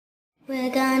We're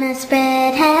gonna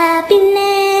spread happiness.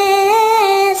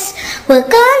 We're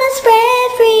gonna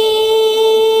spread freedom.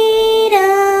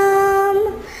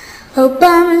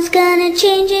 Obama's gonna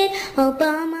change it.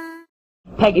 Obama.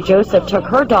 Peggy Joseph took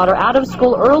her daughter out of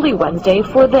school early Wednesday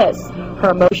for this.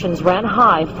 Her emotions ran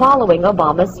high following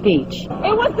Obama's speech.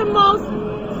 It was the most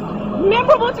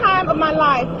memorable time of my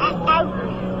life.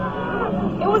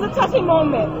 It was a touching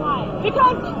moment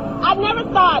because I never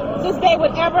thought this day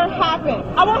would ever happen.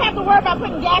 I won't have to worry about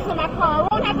putting gas in my car. I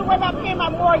won't have to worry about paying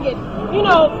my mortgage. You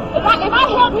know, if I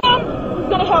help him, he's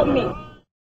going to help me.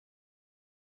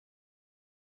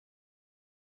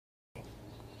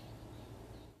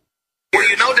 Will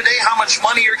you know today how much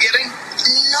money you're getting?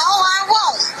 No, I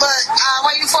won't, but I'm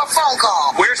waiting for a phone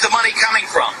call. Where's the money coming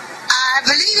from? I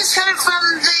believe it's coming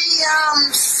from the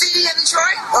city of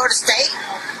Detroit or the state.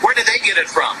 Where did they get it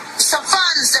from? Some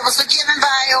funds that was forgiven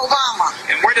by Obama.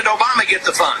 And where did Obama get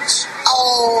the funds?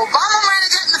 Obama might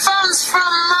have gotten the funds from,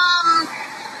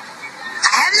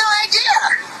 I have no idea.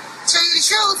 To tell you the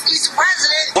truth, he's the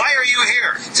president. Why are you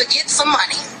here? To get some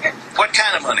money. What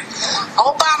kind of money?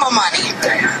 Obama money.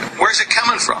 Where's it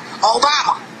coming from?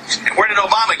 Obama. And where did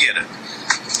Obama get it?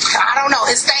 I don't know,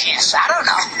 his stash. I don't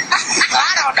know.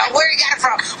 I don't know where he got it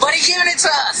from. But he giving it to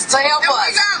us to help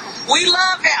us. We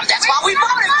love him. That's why we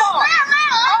voted for him.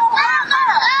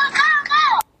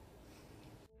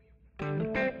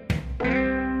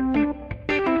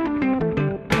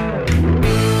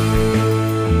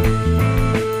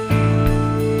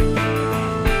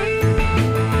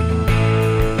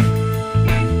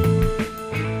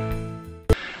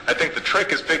 I think the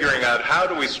trick is figuring out how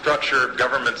do we structure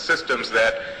government systems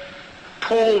that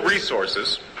pool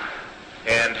resources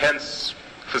and hence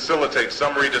facilitate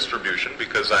some redistribution,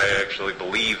 because I actually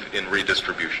believe in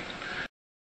redistribution.